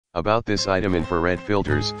About this item: infrared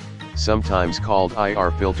filters, sometimes called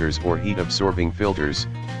IR filters or heat-absorbing filters,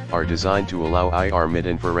 are designed to allow IR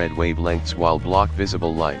mid-infrared wavelengths while block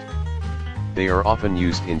visible light. They are often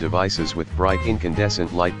used in devices with bright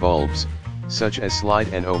incandescent light bulbs, such as slide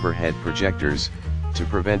and overhead projectors, to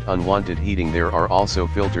prevent unwanted heating. There are also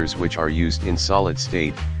filters which are used in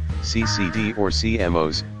solid-state, CCD or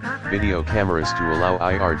CMOS, video cameras to allow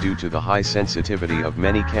IR due to the high sensitivity of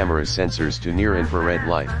many camera sensors to near-infrared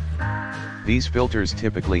light. These filters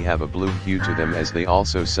typically have a blue hue to them, as they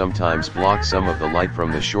also sometimes block some of the light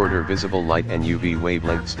from the shorter visible light and UV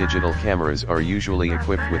wavelengths. Digital cameras are usually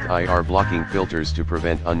equipped with IR blocking filters to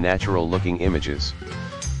prevent unnatural-looking images.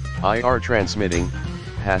 IR transmitting,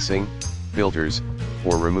 passing, filters,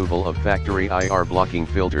 or removal of factory IR blocking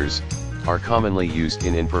filters, are commonly used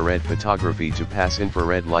in infrared photography to pass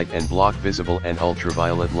infrared light and block visible and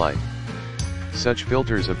ultraviolet light. Such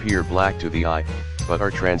filters appear black to the eye, but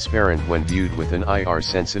are transparent when viewed with an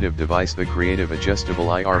IR-sensitive device. The Creative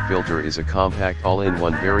Adjustable IR Filter is a compact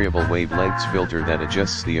all-in-one variable wavelengths filter that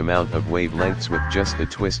adjusts the amount of wavelengths with just the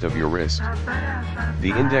twist of your wrist.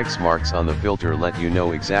 The index marks on the filter let you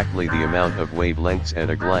know exactly the amount of wavelengths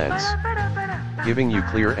at a glance, giving you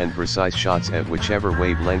clear and precise shots at whichever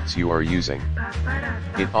wavelengths you are using.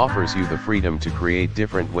 It offers you the freedom to create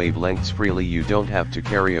different wavelengths freely. You don't have to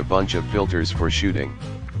carry a bunch of filters for shooting.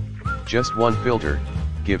 Just one filter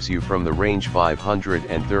gives you from the range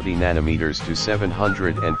 530 nanometers to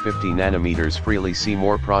 750 nanometers freely. See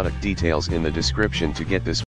more product details in the description to get this